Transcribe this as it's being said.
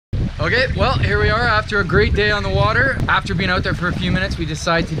Okay, well, here we are after a great day on the water. After being out there for a few minutes, we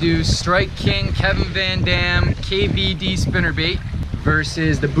decided to do Strike King Kevin Van Dam KVD spinnerbait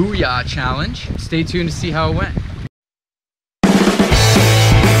versus the Booyah challenge. Stay tuned to see how it went.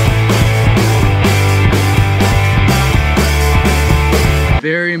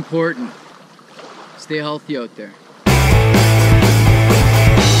 Very important. Stay healthy out there.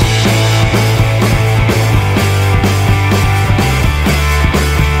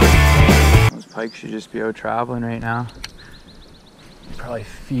 Those pikes should just be out traveling right now. Probably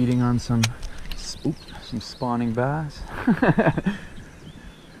feeding on some spawning bass. I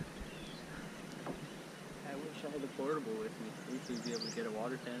wish I had a portable with me. At least we'd be able to get a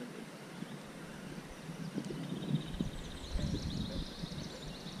water tank.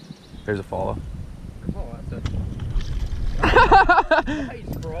 There's a follow. Oh, that's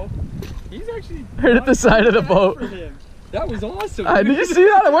nice, bro. He's actually Right at the side of the boat. That was awesome. Did you see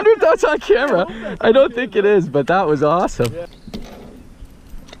that? I wonder if that's on camera. I don't think it is, but that was awesome. Yeah.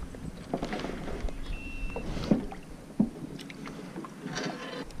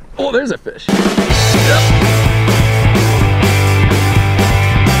 Oh, there's a fish. Yep.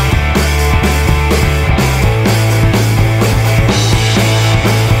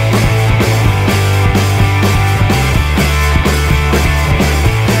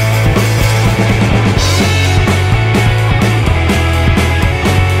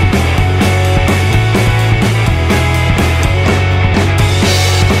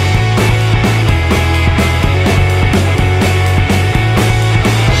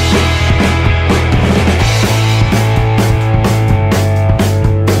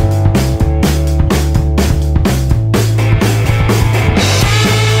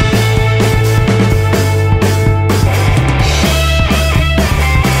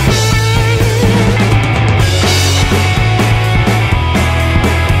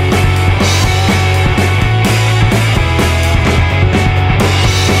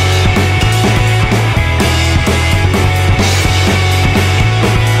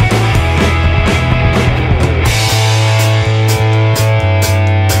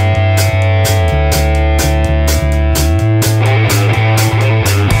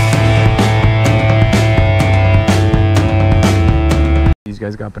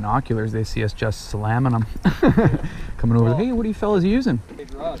 Guys got binoculars, they see us just slamming them. Coming over, hey, what are you fellas using?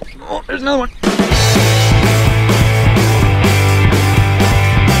 Oh, there's another one.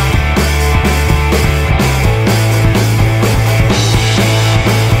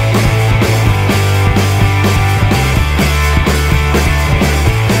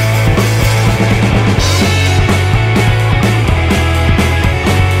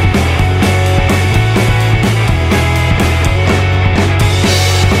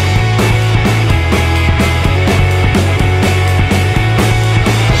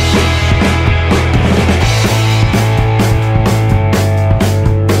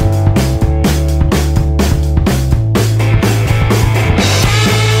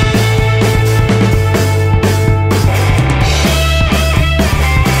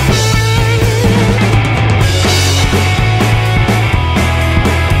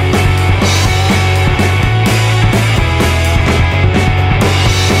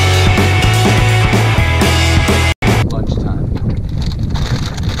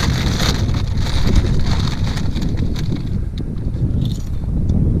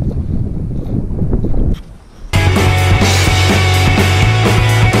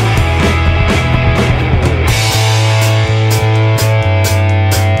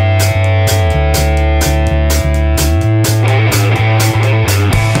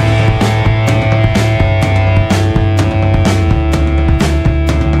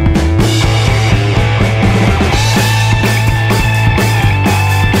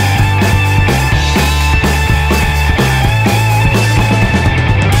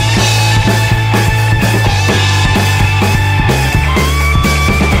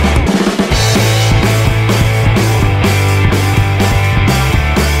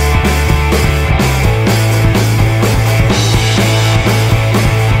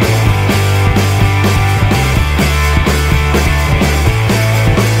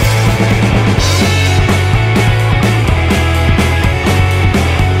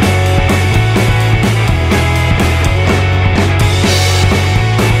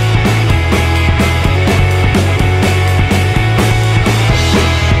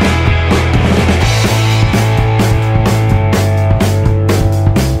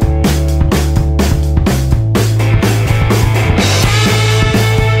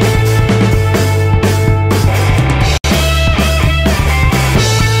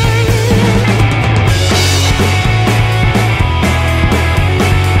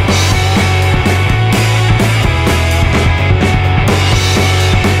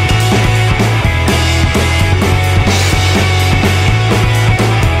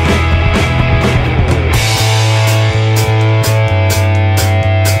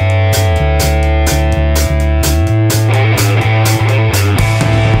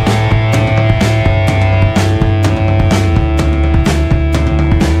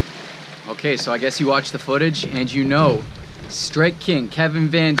 Okay, so I guess you watched the footage and you know Strike King Kevin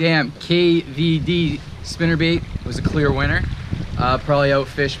Van Dam KVD spinnerbait was a clear winner. Probably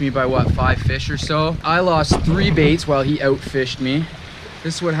outfished me by what, 5 fish or so. I lost 3 baits while he outfished me.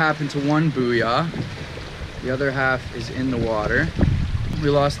 This is what happened to one Booyah. The other half is in the water. We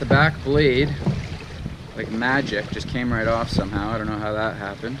lost the back blade like magic, just came right off somehow. I don't know how that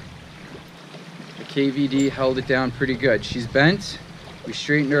happened. The KVD held it down pretty good. She's bent, we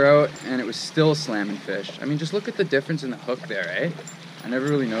straightened her out, and it was still slamming fish. I mean, just look at the difference in the hook there, eh? I never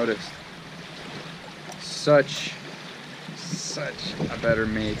really noticed. Such a better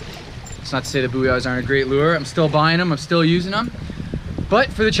mate. It's not to say the Booyahs aren't a great lure. I'm still buying them, I'm still using them.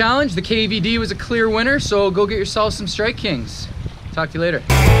 But for the challenge, the KVD was a clear winner, so go get yourself some Strike Kings. Talk to you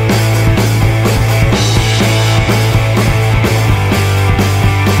later.